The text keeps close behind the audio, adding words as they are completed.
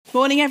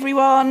Morning,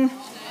 everyone.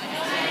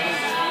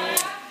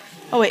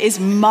 Oh, it is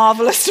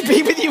marvellous to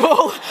be with you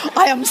all.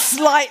 I am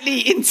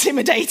slightly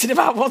intimidated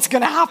about what's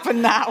going to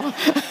happen now.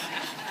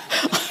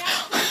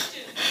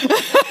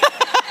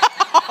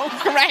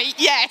 Oh, great,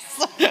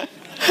 yes.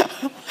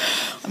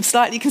 I'm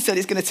slightly concerned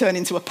it's going to turn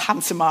into a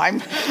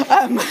pantomime.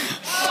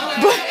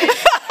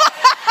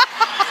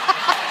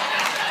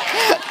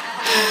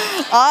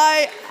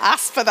 I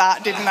asked for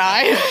that, didn't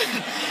I?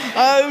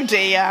 Oh,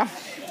 dear.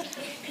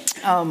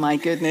 Oh, my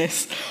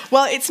goodness.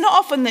 Well, it's not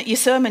often that your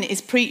sermon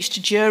is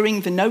preached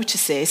during the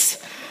notices,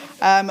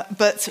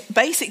 but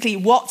basically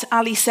what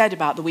Ali said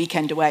about the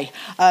weekend away,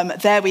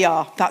 there we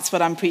are. That's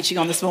what I'm preaching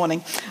on this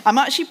morning. I'm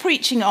actually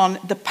preaching on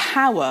the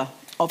power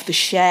of the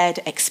shared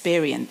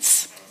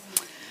experience.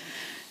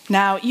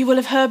 Now, you will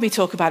have heard me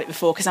talk about it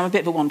before because I'm a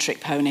bit of a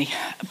one-trick pony,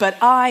 but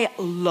I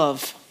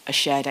love a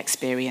shared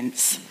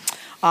experience.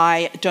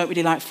 I don't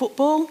really like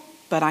football,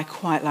 but I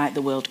quite like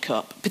the World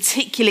Cup,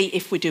 particularly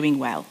if we're doing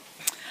well.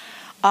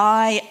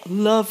 I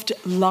loved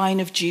Line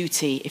of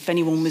Duty, if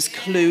anyone was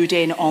clued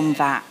in on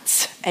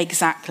that.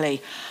 Exactly.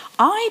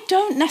 I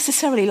don't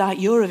necessarily like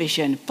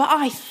Eurovision, but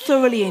I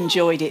thoroughly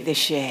enjoyed it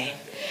this year.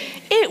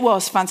 It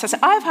was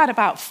fantastic. I've had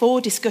about 4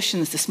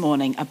 discussions this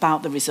morning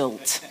about the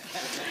result.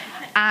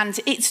 And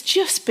it's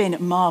just been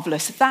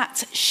marvellous.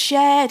 That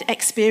shared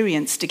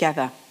experience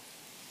together.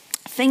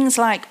 Things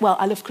like, well,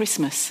 I love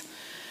Christmas.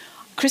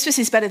 Christmas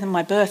is better than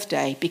my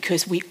birthday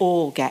because we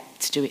all get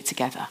to do it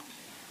together.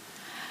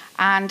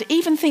 And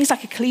even things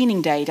like a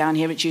cleaning day down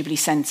here at Jubilee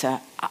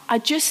Centre, I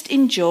just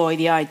enjoy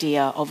the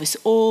idea of us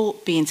all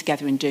being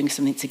together and doing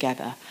something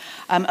together.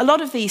 A lot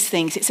of these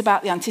things, it's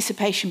about the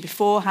anticipation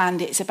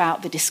beforehand, it's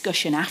about the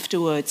discussion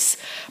afterwards.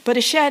 But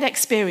a shared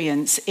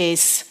experience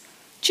is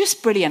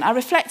just brilliant. I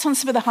reflect on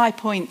some of the high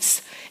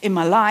points in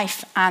my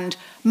life, and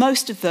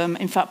most of them,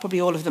 in fact, probably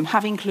all of them,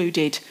 have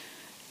included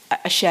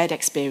a shared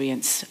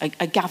experience,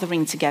 a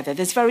gathering together.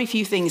 There's very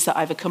few things that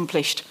I've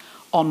accomplished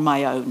on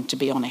my own, to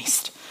be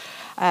honest.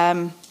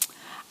 And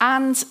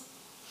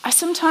I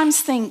sometimes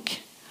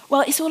think,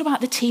 well, it's all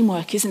about the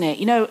teamwork, isn't it?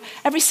 You know,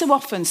 every so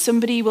often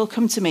somebody will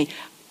come to me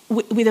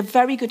with a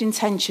very good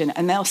intention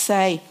and they'll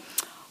say,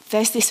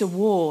 there's this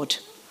award,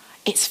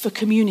 it's for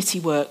community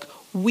work.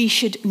 We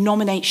should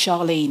nominate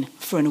Charlene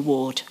for an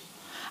award.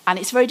 And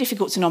it's very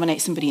difficult to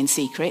nominate somebody in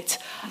secret,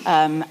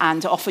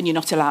 and often you're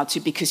not allowed to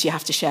because you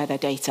have to share their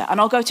data. And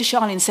I'll go to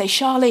Charlene and say,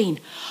 Charlene,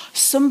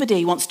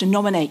 somebody wants to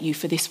nominate you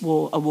for this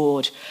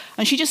award.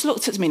 And she just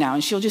looks at me now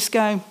and she'll just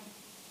go,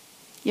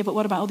 yeah, but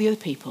what about all the other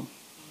people?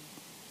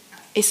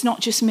 It's not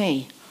just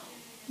me.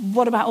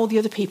 What about all the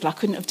other people? I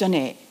couldn't have done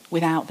it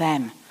without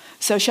them.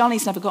 So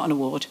Charlene's never got an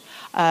award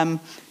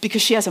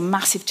because she has a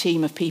massive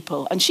team of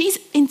people. And she's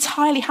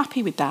entirely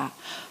happy with that.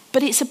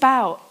 But it's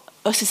about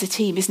us as a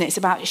team, isn't it? It's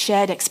about a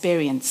shared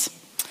experience.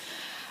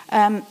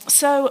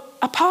 So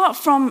apart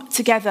from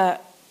together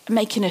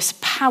making us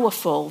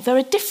powerful, there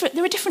are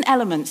different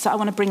elements that I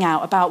want to bring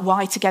out about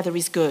why together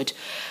is good.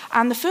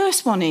 And the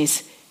first one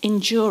is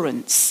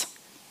endurance.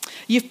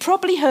 You've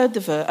probably heard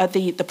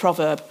the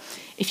proverb,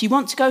 if you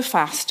want to go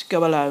fast,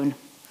 go alone.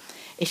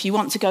 If you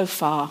want to go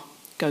far,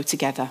 go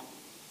together.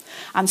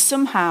 And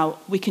somehow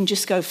we can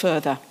just go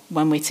further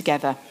when we're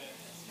together.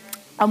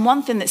 And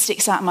one thing that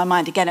sticks out in my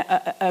mind, again,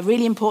 a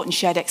really important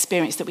shared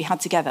experience that we had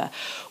together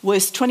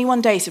was 21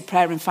 days of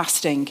prayer and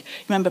fasting.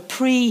 Remember,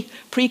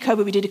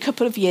 pre-COVID, we did a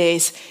couple of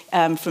years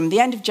from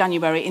the end of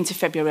January into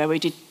February, we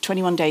did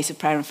 21 days of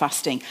prayer and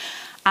fasting.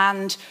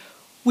 And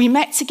we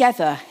met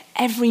together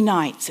every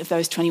night of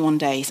those 21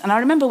 days. And I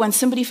remember when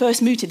somebody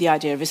first mooted the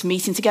idea of us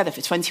meeting together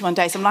for 21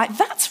 days, I'm like,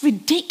 that's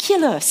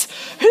ridiculous.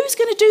 Who's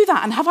going to do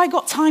that? And have I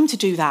got time to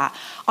do that?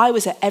 I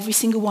was at every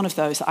single one of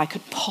those that I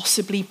could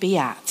possibly be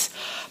at.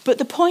 But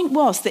the point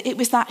was that it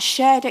was that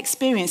shared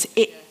experience.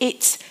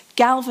 It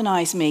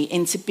galvanised me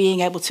into being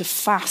able to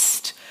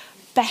fast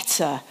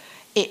better.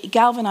 It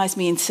galvanised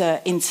me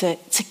into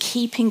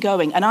keeping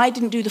going. And I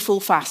didn't do the full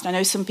fast. I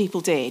know some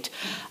people did.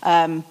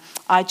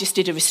 I just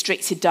did a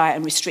restricted diet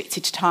and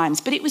restricted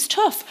times. But it was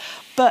tough.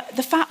 But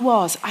the fact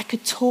was, I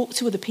could talk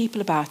to other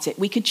people about it.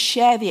 We could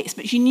share the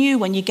experience. You knew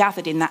when you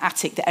gathered in that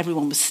attic that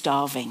everyone was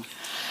starving.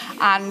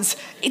 And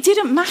it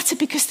didn't matter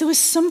because there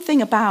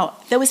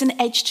was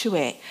an edge to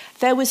it.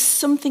 There was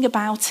something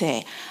about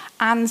it.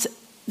 And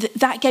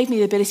that gave me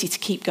the ability to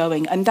keep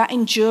going. And that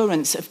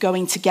endurance of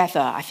going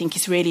together, I think,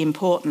 is really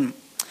important.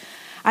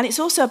 And it's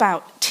also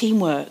about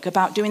teamwork,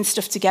 about doing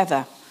stuff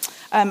together.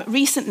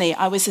 Recently,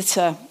 I was at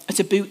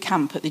a boot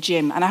camp at the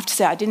gym, and I have to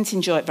say I didn't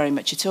enjoy it very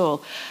much at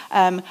all.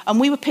 And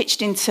we were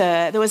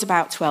there was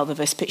about 12 of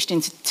us, pitched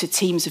into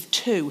teams of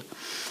 2.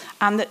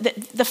 And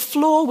the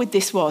flaw with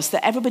this was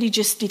that everybody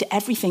just did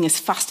everything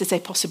as fast as they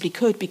possibly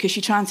could because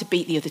you're trying to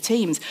beat the other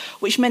teams,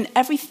 which meant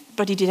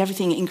everybody did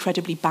everything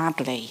incredibly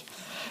badly.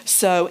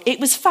 So it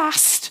was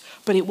fast,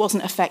 but it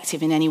wasn't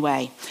effective in any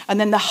way. And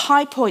then the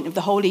high point of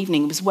the whole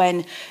evening was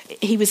when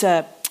he was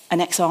a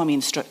an ex-army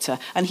instructor,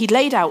 and he'd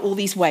laid out all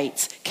these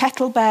weights,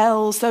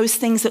 kettlebells, those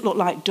things that look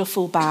like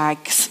duffel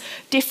bags,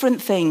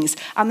 different things,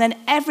 and then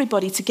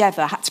everybody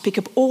together had to pick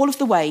up all of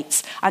the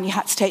weights, and you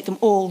had to take them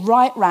all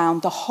right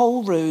round the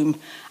whole room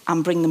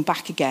and bring them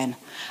back again.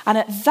 And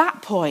at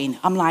that point,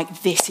 I'm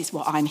like, this is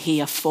what I'm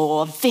here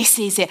for. This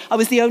is it. I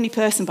was the only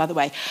person, by the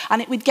way.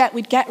 And we'd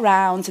get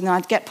round, and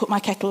I'd put my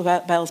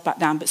kettlebells back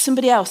down. But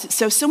somebody else,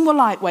 so some were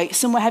lightweight,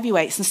 some were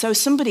heavyweights, and so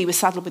somebody was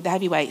saddled with the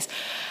heavyweights.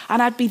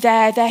 And I'd be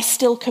there, they're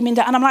still coming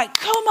down. And I'm like,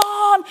 come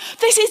on,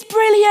 this is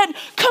brilliant.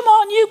 Come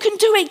on, you can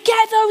do it.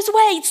 Get those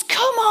weights.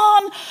 Come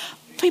on.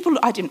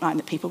 I didn't mind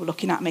that people were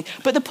looking at me.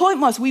 But the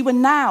point was, we were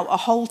now a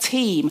whole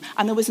team,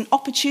 and there was an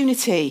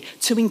opportunity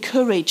to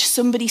encourage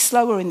somebody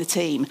slower in the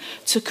team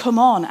to come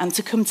on and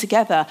to come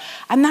together.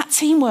 And that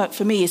teamwork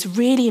for me is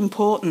really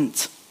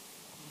important.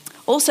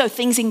 Also,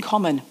 things in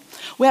common.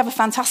 We have a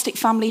fantastic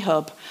family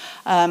hub,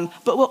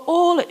 but we're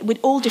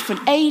all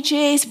different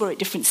ages, we're at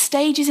different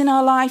stages in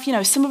our life. You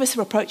know, some of us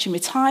are approaching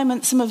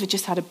retirement, some of us have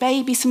just had a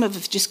baby, some of us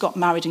have just got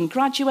married and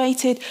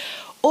graduated.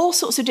 All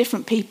sorts of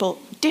different people,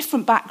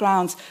 different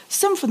backgrounds,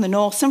 some from the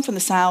north, some from the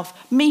south,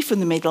 me from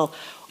the middle,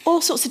 all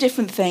sorts of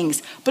different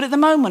things. But at the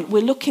moment,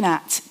 we're looking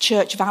at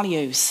church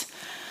values.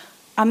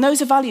 And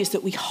those are values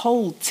that we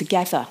hold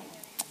together.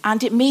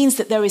 And it means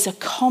that there is a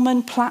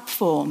common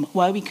platform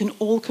where we can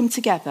all come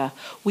together.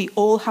 We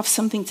all have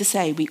something to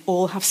say. We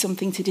all have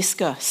something to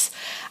discuss.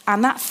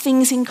 And that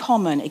things in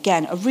common,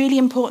 again, a really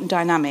important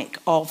dynamic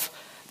of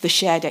the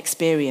shared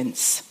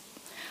experience.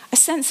 A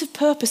sense of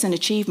purpose and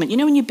achievement. You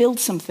know, when you build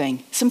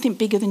something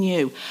bigger than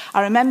you.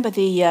 I remember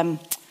the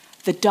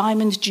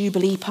Diamond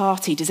Jubilee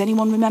party. Does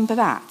anyone remember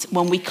that?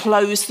 When we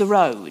closed the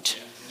road.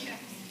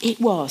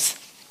 It was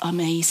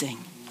amazing.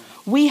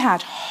 We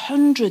had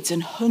hundreds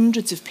and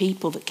hundreds of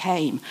people that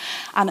came,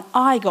 and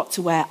I got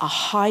to wear a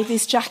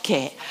high-vis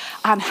jacket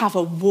and have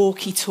a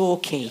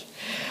walkie-talkie.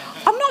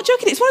 I'm not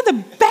joking, it's one of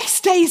the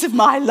best days of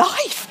my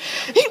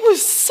life. It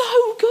was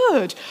so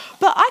good.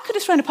 But I could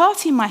have thrown a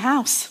party in my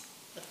house.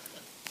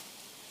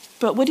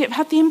 But would it have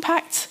had the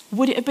impact?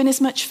 Would it have been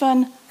as much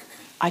fun?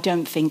 I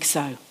don't think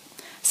so.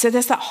 So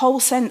there's that whole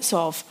sense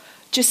of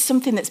just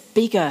something that's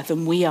bigger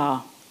than we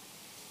are.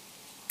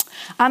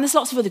 And there's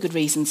lots of other good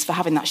reasons for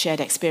having that shared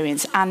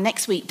experience. And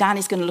next week, Dan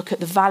is going to look at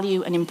the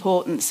value and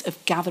importance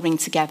of gathering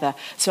together.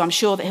 So I'm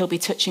sure that he'll be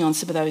touching on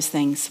some of those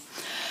things.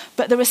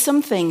 But there are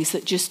some things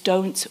that just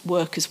don't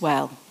work as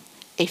well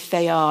if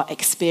they are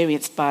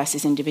experienced by us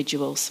as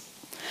individuals.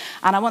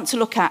 And I want to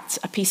look at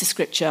a piece of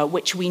scripture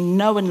which we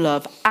know and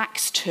love,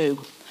 Acts 2,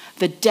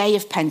 the day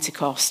of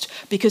Pentecost,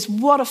 because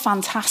what a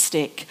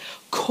fantastic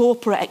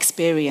corporate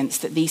experience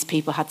that these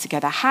people had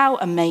together. How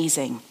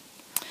amazing.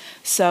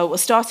 So we'll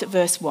start at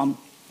verse 1.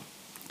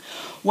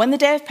 When the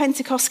day of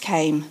Pentecost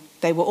came,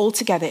 they were all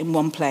together in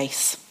one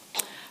place.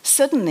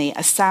 Suddenly,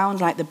 a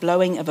sound like the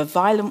blowing of a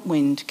violent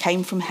wind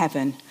came from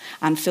heaven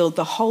and filled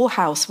the whole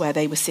house where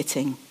they were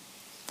sitting.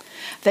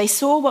 They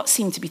saw what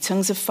seemed to be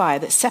tongues of fire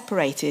that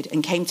separated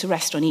and came to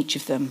rest on each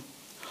of them.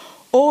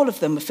 All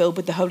of them were filled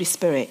with the Holy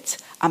Spirit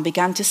and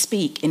began to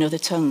speak in other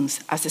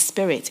tongues as the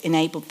Spirit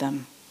enabled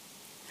them.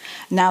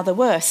 Now there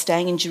were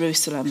staying in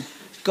Jerusalem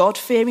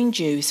God-fearing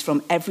Jews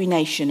from every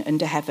nation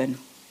under heaven.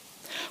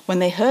 When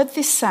they heard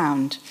this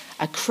sound,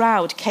 a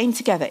crowd came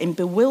together in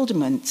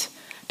bewilderment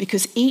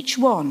because each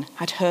one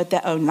had heard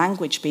their own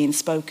language being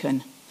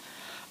spoken.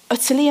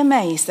 Utterly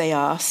amazed, they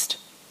asked,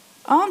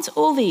 "Aren't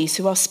all these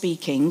who are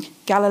speaking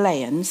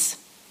Galileans?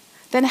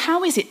 Then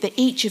how is it that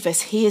each of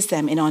us hears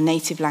them in our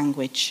native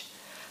language?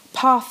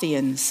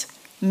 Parthians,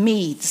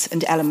 Medes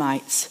and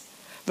Elamites,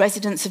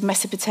 residents of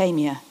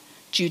Mesopotamia,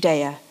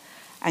 Judea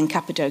and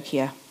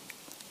Cappadocia,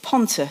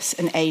 Pontus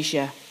and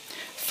Asia,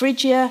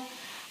 Phrygia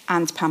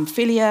and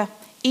Pamphylia,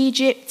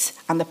 Egypt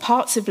and the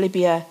parts of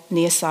Libya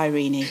near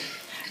Cyrene,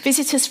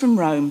 visitors from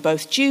Rome,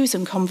 both Jews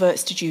and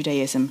converts to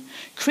Judaism,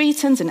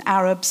 Cretans and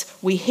Arabs,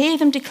 we hear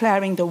them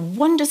declaring the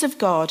wonders of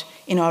God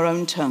in our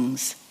own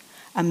tongues."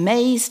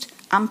 Amazed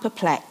and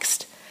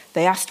perplexed,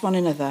 they asked one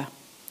another,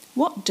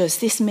 "What does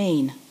this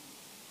mean?"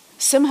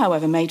 Some,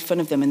 however, made fun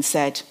of them and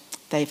said,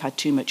 "They've had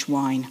too much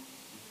wine."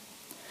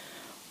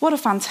 What a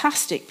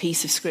fantastic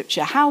piece of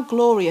scripture. How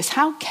glorious,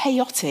 how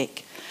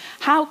chaotic,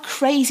 how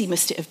crazy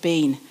must it have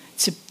been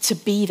to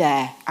be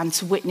there and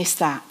to witness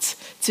that,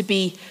 to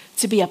be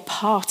a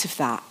part of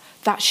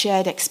that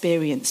shared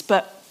experience.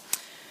 But,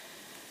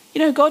 you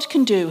know, God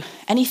can do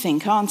anything,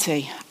 can't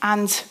he?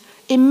 And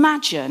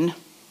imagine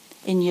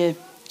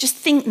just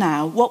think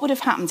now, what would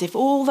have happened if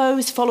all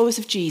those followers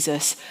of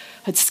Jesus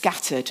had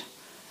scattered?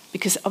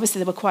 Because obviously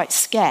they were quite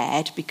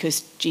scared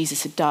because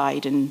Jesus had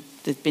died and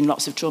there'd been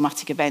lots of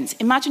traumatic events.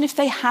 Imagine if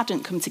they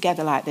hadn't come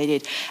together like they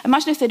did.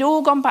 Imagine if they'd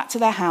all gone back to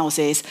their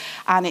houses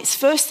and it's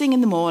first thing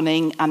in the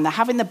morning and they're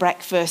having the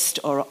breakfast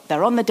or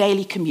they're on the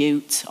daily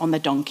commute on the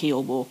donkey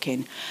or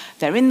walking.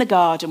 They're in the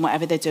garden,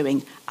 whatever they're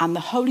doing, and the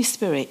Holy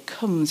Spirit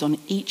comes on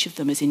each of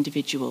them as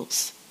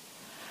individuals.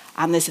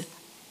 And there's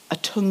a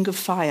tongue of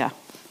fire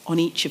on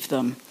each of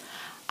them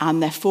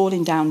and they're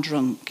falling down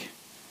drunk.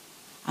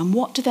 And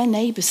what do their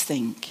neighbours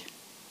think?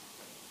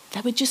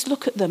 they would just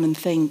look at them and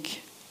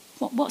think,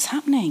 what's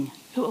happening?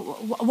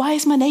 Why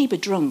is my neighbour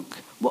drunk?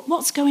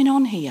 What's going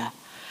on here?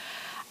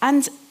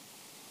 And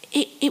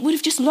it would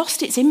have just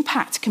lost its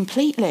impact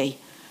completely.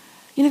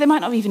 You know, they might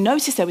not have even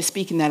noticed they were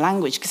speaking their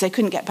language because they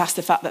couldn't get past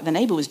the fact that the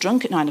neighbour was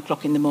drunk at 9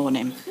 o'clock in the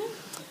morning.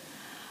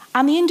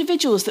 And the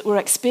individuals that were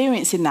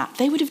experiencing that,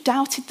 they would have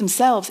doubted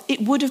themselves.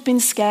 It would have been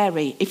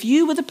scary. If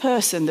you were the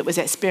person that was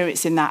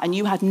experiencing that and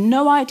you had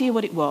no idea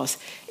what it was,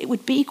 it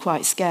would be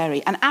quite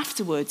scary. And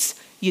afterwards,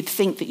 you'd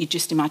think that you'd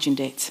just imagined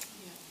it.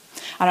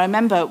 Yeah. And I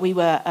remember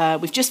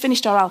we've just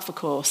finished our Alpha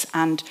course,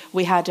 and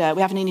we have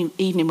an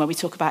evening where we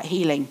talk about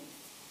healing.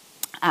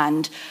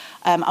 And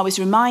I was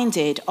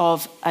reminded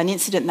of an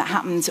incident that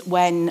happened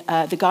when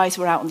the guys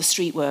were out on the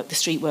street work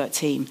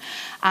team.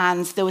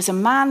 And there was a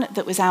man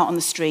that was out on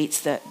the streets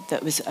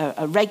that was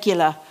a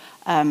regular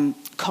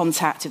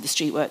contact of the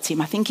street work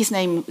team. I think his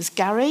name was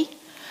Gary.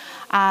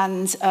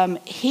 And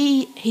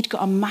he'd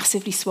got a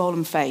massively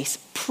swollen face,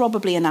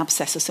 probably an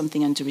abscess or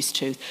something under his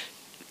tooth,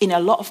 in a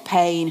lot of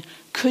pain,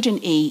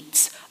 couldn't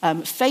eat,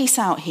 face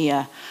out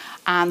here.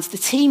 And the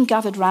team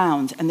gathered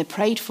round and they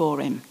prayed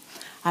for him.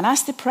 And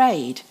as they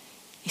prayed,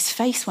 his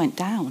face went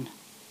down.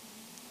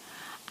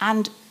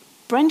 And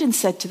Brendan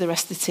said to the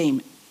rest of the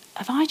team,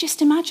 have I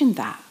just imagined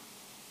that?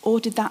 Or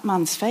did that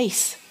man's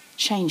face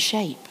change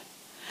shape?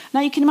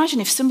 Now you can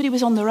imagine if somebody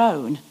was on their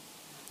own,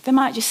 they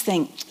might just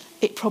think,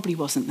 it probably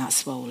wasn't that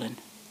swollen.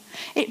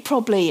 It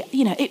probably,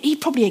 he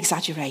probably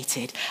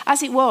exaggerated.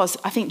 As it was,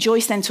 I think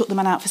Joyce then took the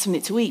man out for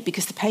something to eat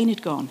because the pain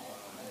had gone.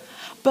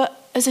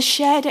 But as a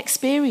shared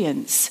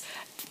experience,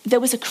 there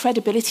was a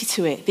credibility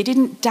to it. They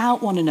didn't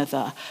doubt one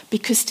another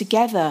because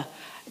together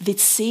they'd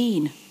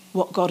seen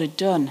what God had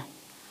done.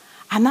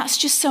 And that's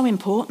just so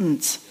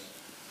important.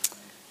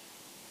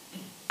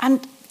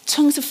 And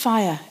tongues of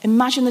fire,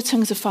 imagine the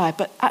tongues of fire,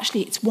 but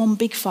actually it's one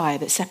big fire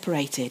that's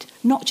separated,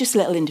 not just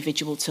little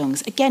individual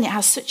tongues. Again, it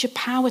has such a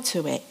power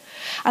to it.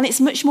 And it's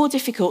much more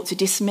difficult to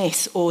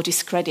dismiss or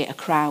discredit a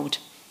crowd.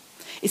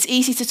 It's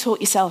easy to talk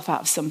yourself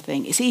out of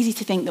something. It's easy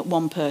to think that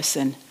one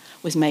person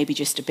was maybe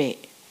just a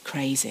bit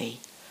crazy.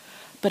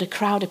 But a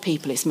crowd of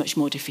people, it's much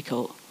more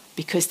difficult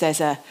because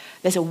there's a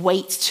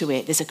weight to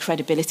it, there's a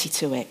credibility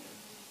to it.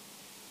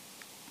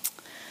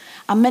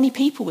 And many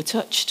people were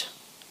touched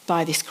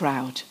by this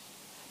crowd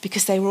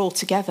because they were all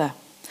together.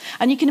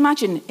 And you can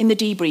imagine in the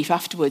debrief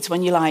afterwards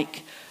when you're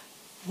like,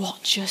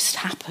 what just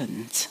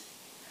happened?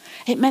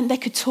 It meant they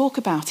could talk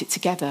about it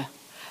together.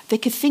 They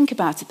could think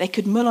about it. They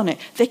could mull on it.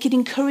 They could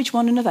encourage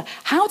one another.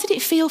 How did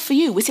it feel for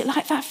you? Was it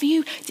like that for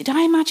you? Did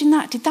I imagine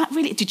that?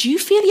 Did you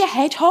feel your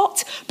head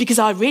hot? Because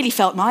I really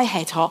felt my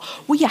head hot.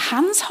 Were your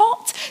hands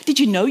hot? Did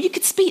you know you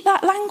could speak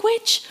that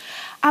language?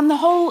 And the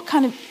whole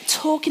kind of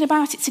talking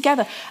about it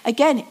together,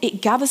 again,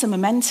 it gathers a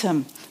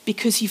momentum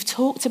because you've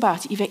talked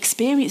about it, you've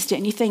experienced it,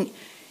 and you think,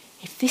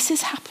 if this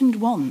has happened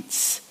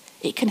once,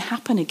 it can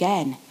happen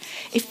again.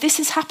 If this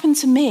has happened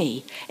to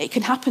me, it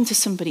can happen to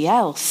somebody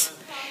else.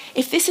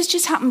 If this has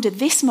just happened at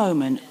this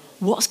moment,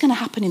 what's going to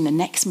happen in the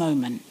next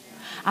moment?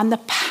 And the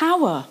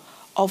power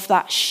of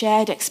that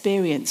shared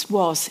experience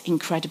was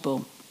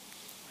incredible.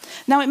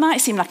 Now, it might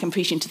seem like I'm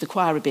preaching to the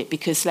choir a bit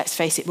because, let's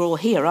face it, we're all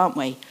here, aren't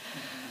we?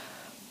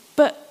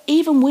 But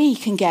even we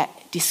can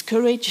get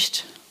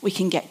discouraged, we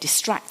can get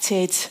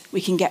distracted, we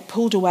can get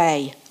pulled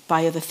away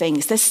by other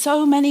things. There's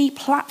so many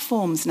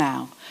platforms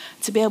now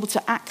to be able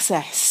to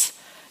access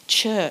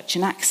church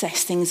and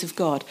access things of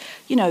God.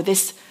 You know,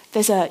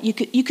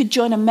 you could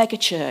join a mega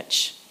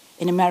church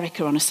in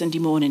America on a Sunday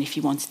morning if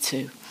you wanted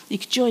to. You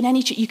could join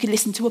any church. You could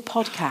listen to a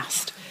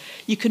podcast.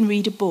 You can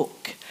read a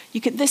book.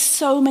 There's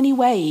so many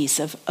ways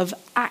of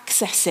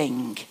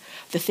accessing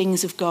the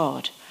things of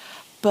God.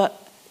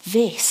 But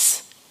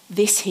this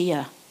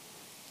here,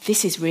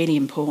 this is really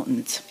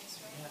important.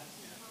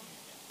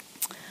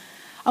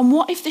 And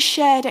what if the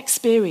shared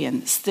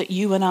experience that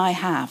you and I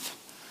have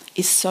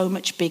is so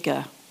much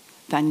bigger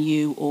than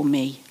you or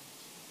me?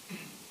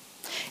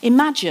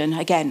 Imagine,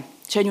 again,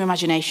 turn your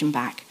imagination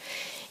back,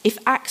 if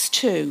Acts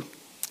 2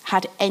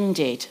 had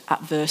ended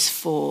at verse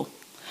 4.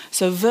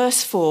 So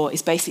verse 4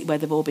 is basically where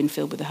they've all been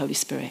filled with the Holy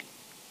Spirit.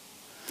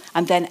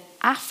 And then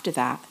after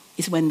that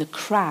is when the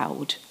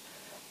crowd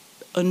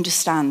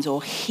understands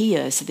or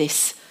hears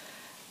this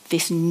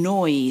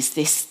noise,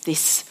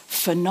 this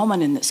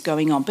phenomenon that's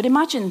going on. But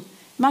imagine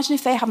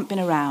if they haven't been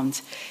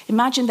around.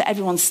 Imagine that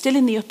everyone's still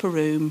in the upper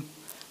room,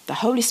 the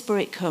Holy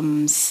Spirit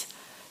comes,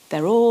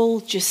 they're all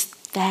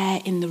just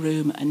there in the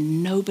room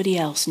and nobody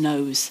else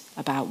knows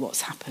about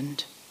what's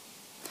happened.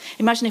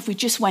 Imagine if we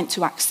just went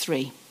to Acts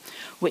 3,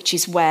 which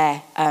is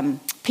where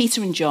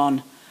Peter and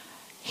John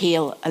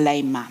heal a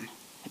lame man.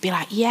 It'd be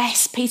like,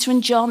 yes, Peter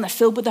and John, they're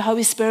filled with the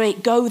Holy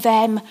Spirit, go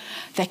them,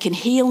 they can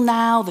heal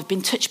now, they've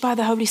been touched by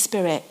the Holy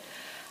Spirit.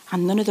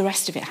 And none of the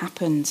rest of it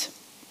happened.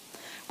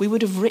 We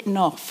would have written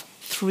off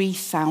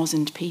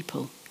 3,000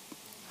 people.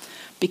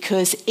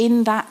 Because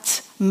in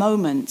that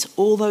moment,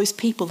 all those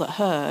people that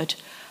heard,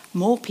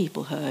 more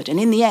people heard. And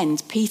in the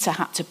end, Peter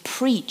had to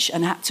preach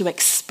and had to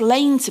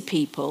explain to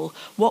people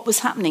what was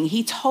happening.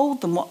 He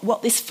told them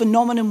what this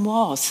phenomenon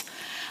was.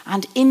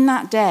 And in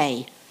that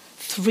day,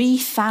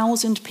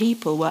 3,000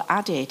 people were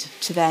added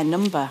to their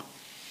number.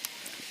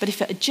 But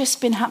if it had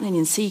just been happening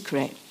in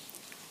secret,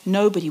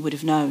 nobody would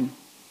have known.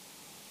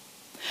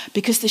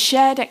 Because the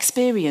shared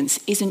experience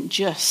isn't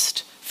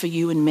just for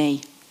you and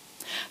me.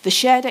 The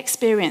shared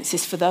experience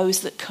is for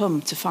those that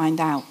come to find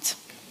out.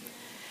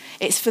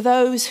 It's for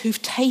those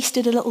who've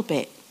tasted a little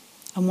bit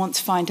and want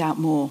to find out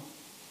more.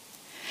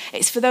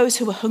 It's for those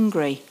who are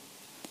hungry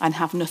and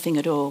have nothing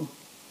at all.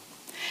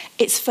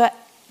 It's for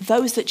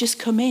those that just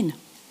come in.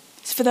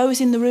 It's for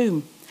those in the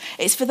room.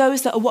 It's for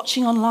those that are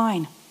watching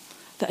online,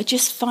 that are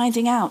just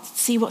finding out,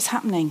 see what's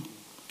happening.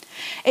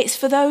 It's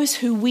for those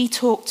who we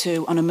talk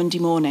to on a Monday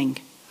morning.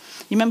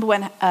 You remember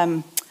when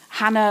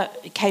Hannah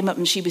came up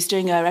and she was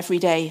doing her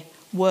everyday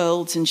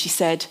worlds, and she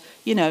said,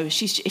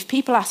 if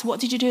people ask, what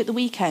did you do at the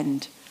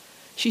weekend?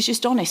 She's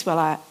just honest, well,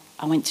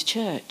 I went to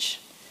church.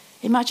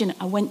 Imagine,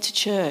 I went to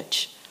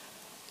church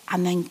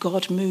and then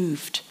God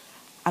moved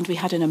and we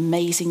had an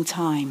amazing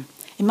time.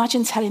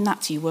 Imagine telling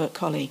that to your work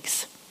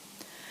colleagues.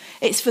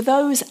 It's for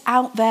those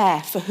out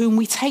there for whom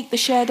we take the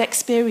shared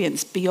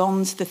experience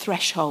beyond the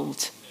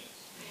threshold.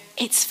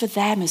 It's for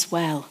them as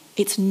well.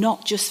 It's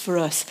not just for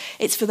us.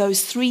 It's for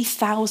those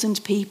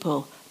 3,000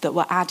 people that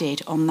were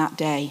added on that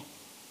day.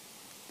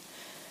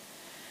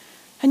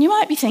 And you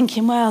might be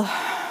thinking, well,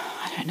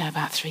 I don't know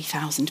about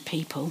 3,000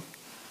 people,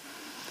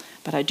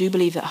 but I do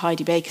believe that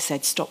Heidi Baker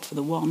said, stop for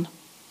the one.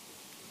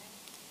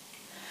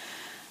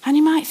 And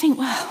you might think,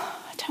 well,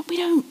 we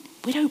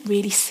don't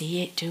really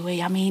see it, do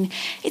we? I mean,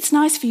 it's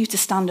nice for you to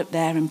stand up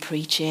there and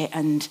preach it,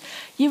 and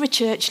you're a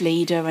church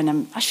leader, and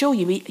I'm sure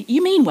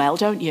you mean well,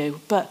 don't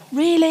you? But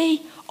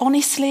really,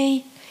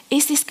 honestly,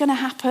 is this going to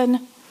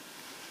happen?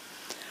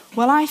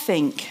 Well, I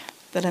think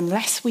that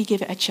unless we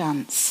give it a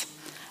chance,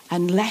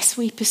 unless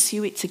we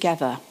pursue it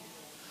together,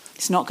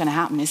 it's not going to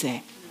happen, is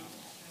it?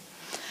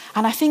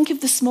 And I think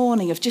of this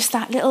morning of just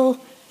that little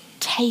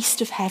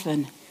taste of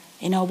heaven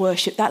in our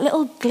worship, that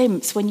little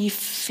glimpse when you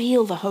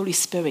feel the Holy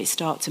Spirit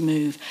start to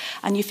move,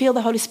 and you feel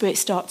the Holy Spirit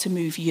start to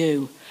move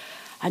you,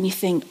 and you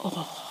think,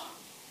 oh,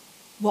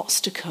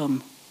 what's to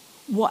come?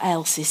 What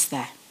else is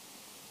there?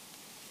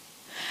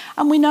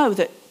 And we know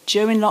that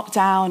during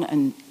lockdown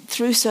and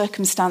through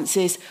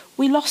circumstances,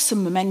 we lost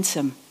some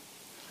momentum.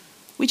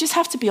 We just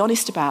have to be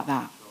honest about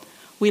that.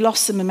 We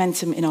lost some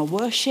momentum in our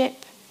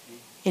worship,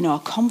 in our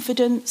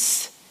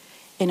confidence,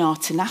 in our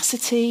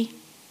tenacity,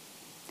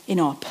 in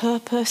our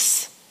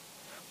purpose.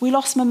 We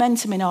lost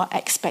momentum in our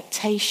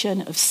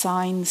expectation of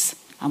signs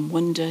and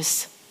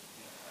wonders.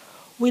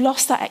 We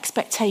lost that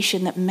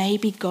expectation that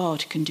maybe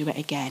God can do it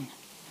again,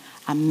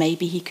 and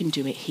maybe he can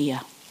do it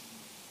here.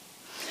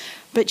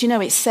 But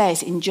it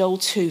says in Joel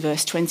 2,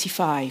 verse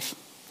 25,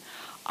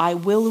 I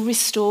will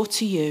restore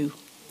to you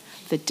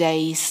the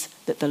days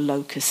that the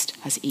locust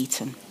has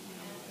eaten.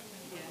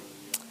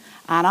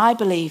 And I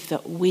believe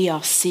that we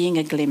are seeing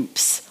a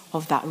glimpse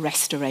of that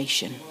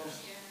restoration.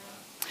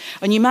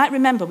 And you might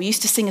remember we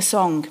used to sing a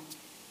song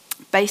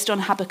based on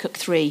Habakkuk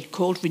 3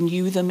 called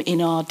Renew Them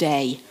in Our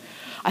Day.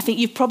 I think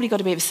you've probably got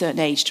to be of a certain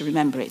age to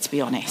remember it, to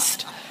be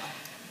honest.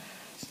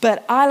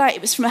 But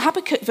it was from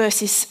Habakkuk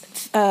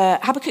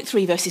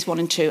 3 verses 1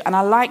 and 2, and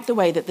I like the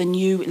way that the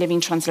New Living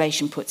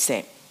Translation puts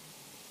it.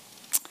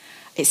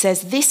 It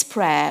says, this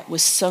prayer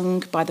was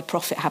sung by the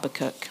prophet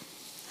Habakkuk.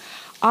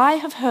 I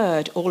have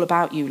heard all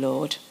about you,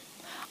 Lord.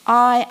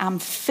 I am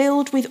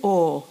filled with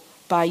awe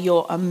by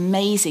your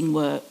amazing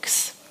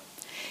works.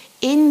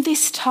 In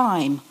this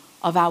time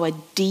of our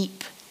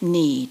deep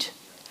need,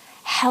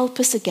 help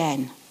us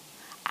again,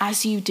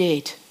 as you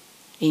did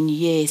in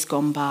years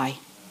gone by.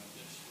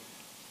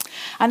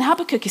 And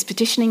Habakkuk is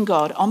petitioning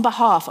God on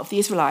behalf of the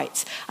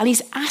Israelites, and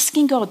he's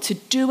asking God to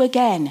do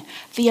again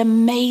the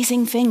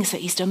amazing things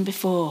that he's done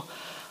before.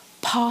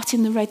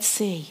 Parting the Red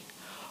Sea,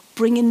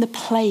 bringing the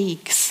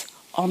plagues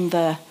on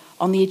the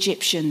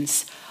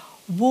Egyptians,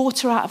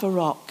 water out of a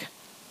rock,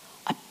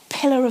 a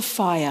pillar of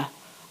fire,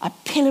 a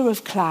pillar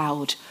of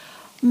cloud,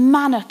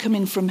 manna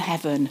coming from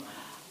heaven,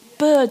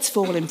 birds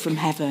falling from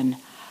heaven,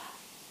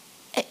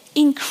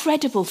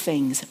 incredible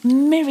things,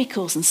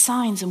 miracles and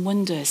signs and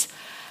wonders.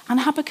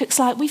 And Habakkuk's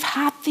like, we've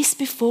had this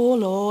before,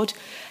 Lord.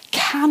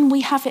 Can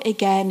we have it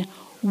again?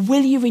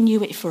 Will you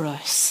renew it for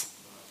us?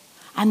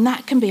 And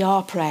that can be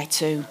our prayer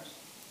too.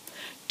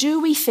 Do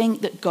we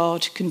think that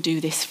God can do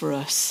this for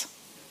us?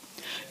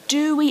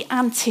 Do we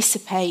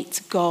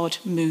anticipate God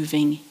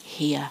moving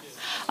here?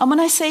 And when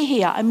I say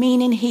here, I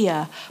mean in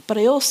here, but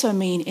I also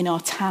mean in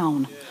our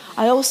town.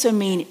 I also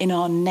mean in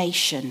our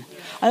nation.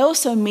 I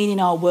also mean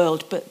in our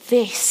world, but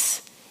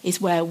this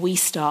is where we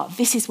start.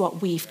 This is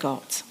what we've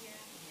got.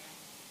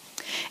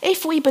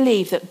 If we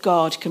believe that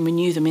God can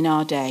renew them in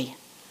our day,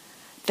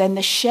 then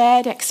the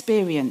shared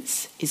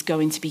experience is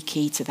going to be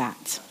key to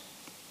that.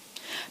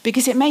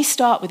 Because it may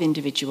start with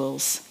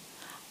individuals,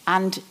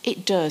 and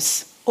it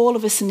does. All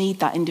of us need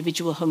that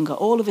individual hunger.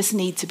 All of us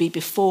need to be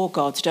before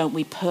God, don't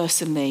we,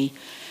 personally,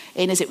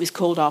 in, as it was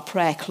called, our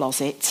prayer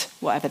closet,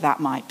 whatever that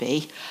might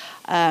be.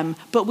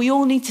 But we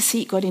all need to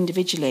seek God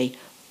individually.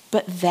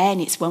 But then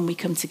it's when we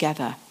come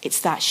together. It's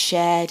that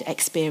shared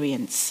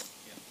experience.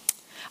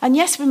 And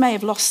yes, we may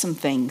have lost some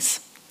things,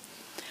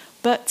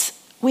 but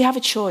we have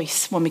a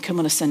choice when we come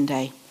on a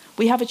Sunday.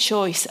 We have a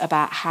choice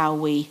about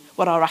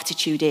what our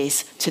attitude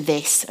is to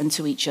this and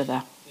to each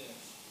other.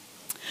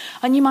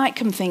 And you might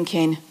come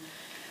thinking,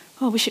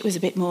 oh, I wish it was a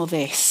bit more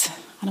this,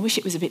 and I wish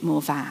it was a bit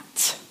more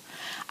that.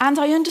 And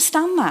I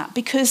understand that,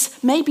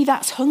 because maybe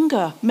that's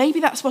hunger. Maybe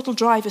that's what will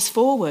drive us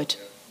forward.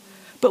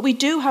 But we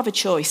do have a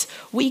choice.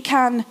 We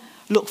can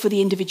look for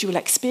the individual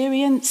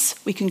experience.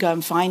 We can go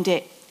and find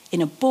it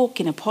in a book,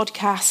 in a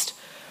podcast.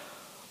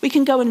 We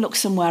can go and look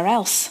somewhere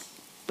else.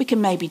 We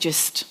can maybe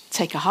just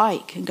take a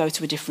hike and go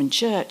to a different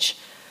church.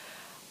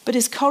 But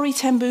as Corrie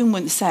ten Boom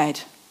once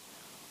said,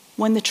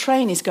 when the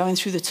train is going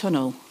through the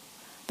tunnel,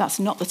 that's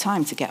not the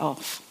time to get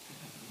off.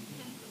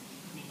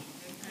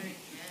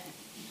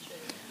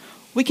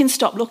 We can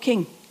stop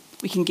looking.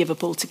 We can give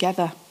up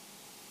altogether.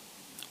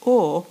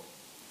 Or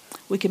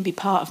we can be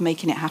part of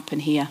making it happen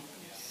here.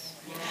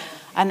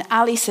 And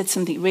Ali said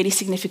something really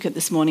significant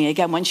this morning,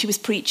 again, when she was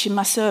preaching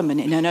my sermon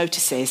in her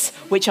notices,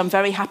 which I'm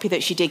very happy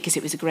that she did because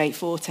it was a great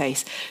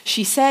foretaste.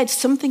 She said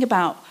something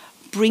about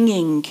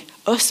bringing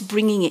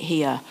it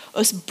here,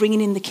 us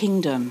bringing in the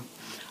kingdom,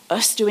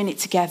 us doing it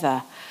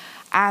together.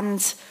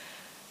 And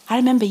I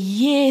remember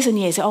years and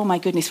years, oh my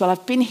goodness, well,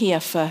 I've been here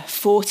for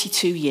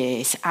 42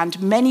 years, and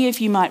many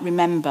of you might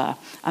remember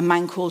a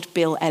man called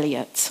Bill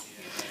Elliott.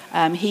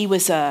 He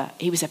was a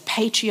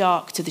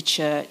patriarch to the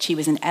church. He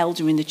was an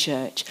elder in the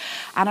church.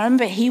 And I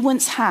remember he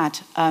once had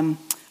a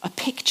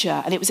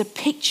picture, and it was a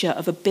picture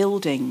of a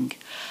building.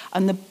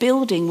 And the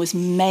building was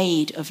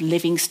made of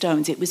living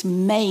stones. It was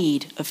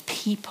made of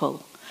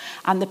people.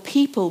 And the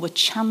people were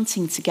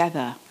chanting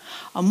together.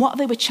 And what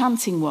they were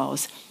chanting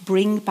was,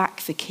 bring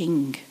back the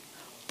king.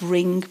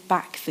 Bring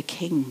back the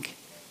king.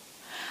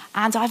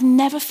 And I've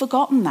never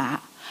forgotten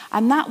that.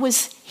 And that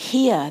was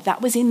here,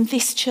 that was in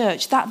this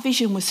church. That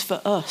vision was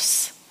for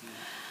us.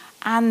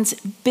 And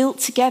built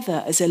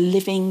together as a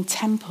living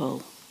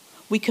temple,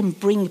 we can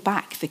bring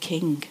back the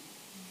king.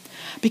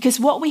 Because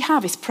what we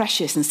have is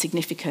precious and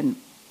significant.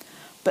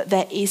 But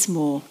there is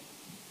more.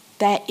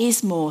 There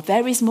is more.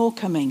 There is more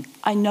coming.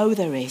 I know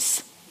there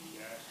is.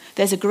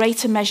 There's a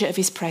greater measure of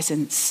his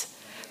presence.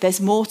 There's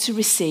more to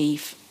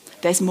receive.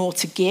 There's more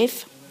to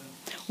give.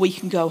 We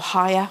can go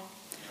higher.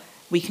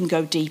 We can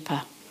go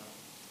deeper.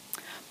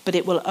 But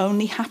it will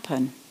only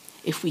happen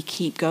if we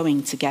keep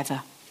going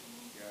together.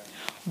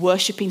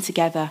 Worshipping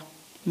together,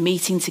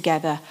 meeting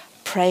together,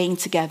 praying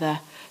together,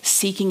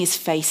 seeking his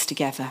face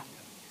together.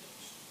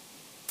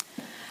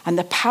 And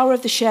the power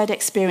of the shared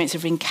experience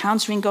of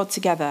encountering God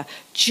together,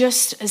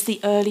 just as the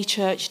early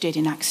church did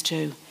in Acts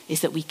 2,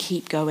 is that we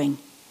keep going.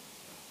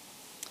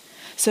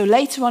 So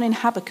later on in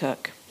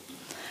Habakkuk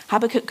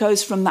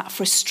goes from that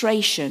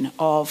frustration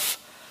of,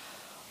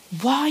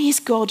 why is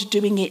God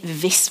doing it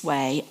this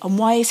way? And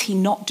why is he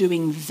not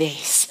doing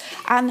this?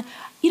 And,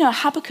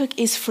 Habakkuk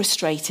is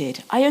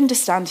frustrated. I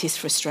understand his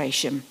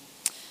frustration.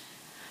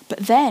 But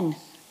then,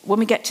 when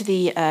we get to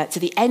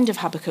the end of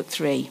Habakkuk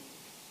 3,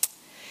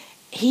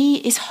 he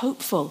is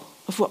hopeful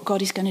of what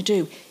God is going to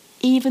do,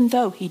 even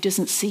though he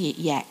doesn't see it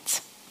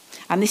yet.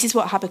 And this is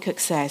what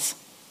Habakkuk says.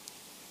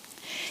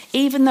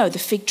 Even though the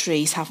fig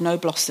trees have no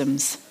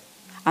blossoms,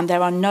 and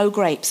there are no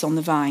grapes on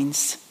the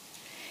vines,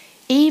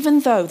 even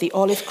though the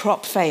olive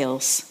crop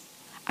fails,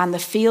 and the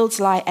fields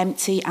lie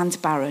empty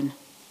and barren,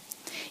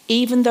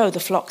 even though the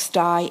flocks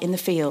die in the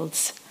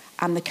fields,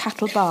 and the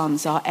cattle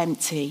barns are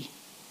empty,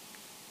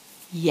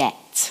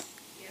 yet,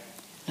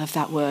 love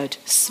that word,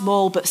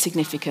 small but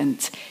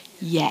significant,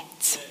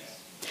 yet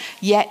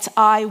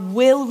I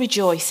will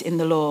rejoice in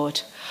the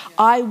Lord.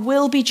 I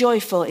will be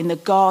joyful in the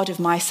God of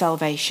my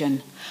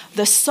salvation.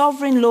 The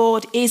sovereign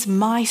Lord is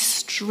my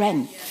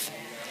strength.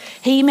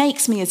 He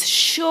makes me as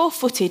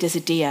sure-footed as a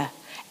deer,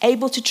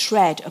 able to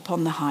tread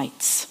upon the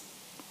heights.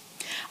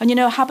 And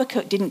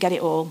Habakkuk didn't get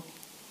it all.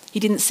 He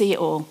didn't see it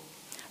all.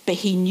 But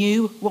he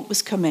knew what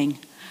was coming,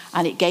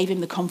 and it gave him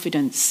the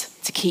confidence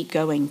to keep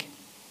going.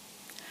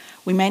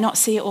 We may not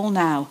see it all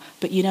now,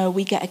 but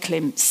we get a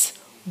glimpse.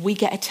 We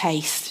get a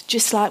taste,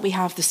 just like we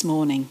have this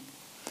morning.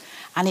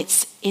 And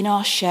it's in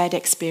our shared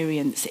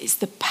experience. It's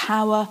the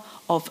power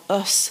of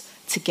us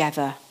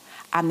together,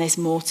 and there's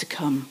more to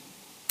come.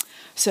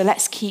 So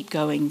let's keep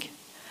going.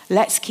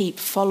 Let's keep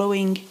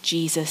following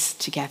Jesus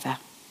together.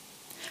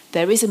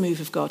 There is a move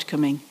of God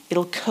coming.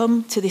 It'll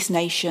come to this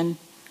nation,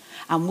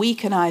 and we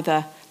can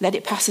either let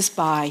it pass us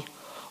by,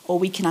 or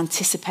we can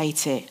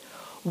anticipate it.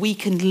 We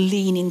can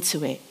lean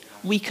into it.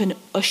 We can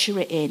usher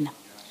it in.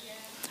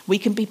 We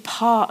can be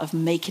part of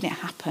making it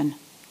happen.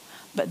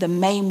 But the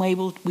main way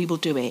we will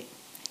do it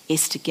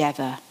is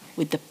together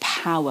with the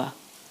power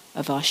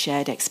of our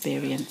shared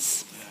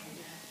experience.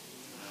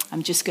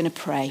 I'm just going to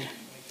pray.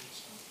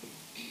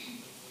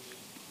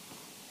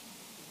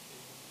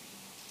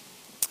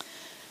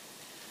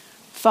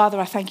 Father,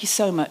 I thank you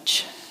so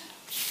much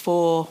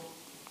for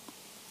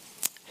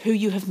who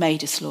you have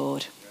made us,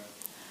 Lord,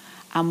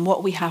 and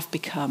what we have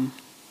become.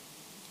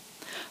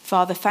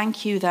 Father,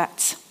 thank you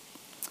that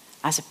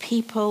as a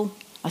people,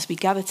 as we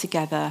gather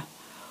together,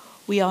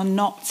 we are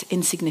not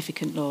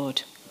insignificant,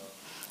 Lord,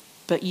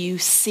 but you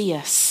see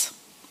us,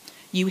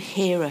 you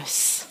hear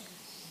us,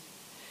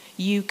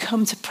 you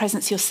come to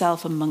presence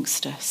yourself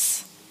amongst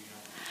us.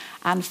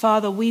 And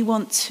Father, we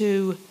want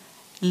to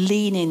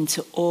lean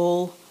into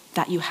all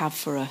that you have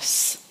for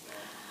us.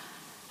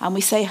 And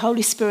we say,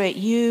 Holy Spirit,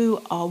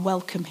 you are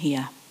welcome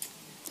here.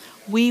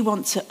 We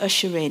want to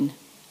usher in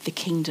the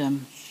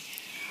kingdom.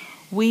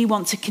 We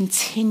want to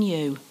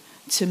continue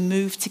to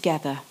move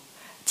together,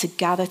 to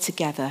gather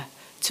together,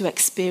 to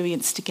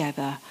experience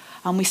together.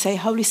 And we say,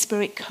 Holy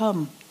Spirit,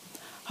 come.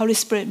 Holy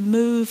Spirit,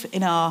 move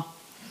in our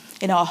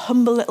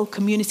humble little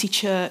community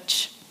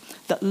church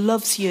that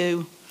loves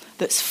you,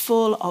 that's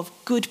full of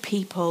good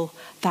people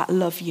that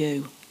love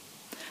you.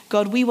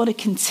 God, we want to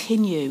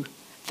continue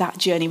that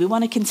journey. We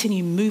want to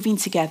continue moving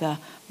together,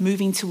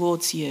 moving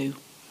towards you.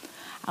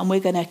 And we're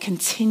going to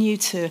continue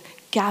to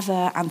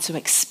gather and to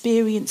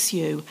experience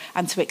you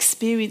and to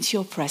experience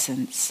your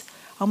presence.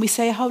 And we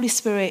say, Holy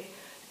Spirit,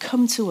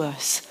 come to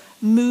us,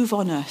 move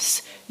on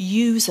us,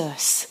 use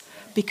us,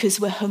 because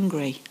we're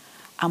hungry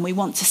and we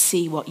want to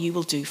see what you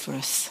will do for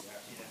us.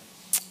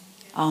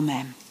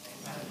 Amen.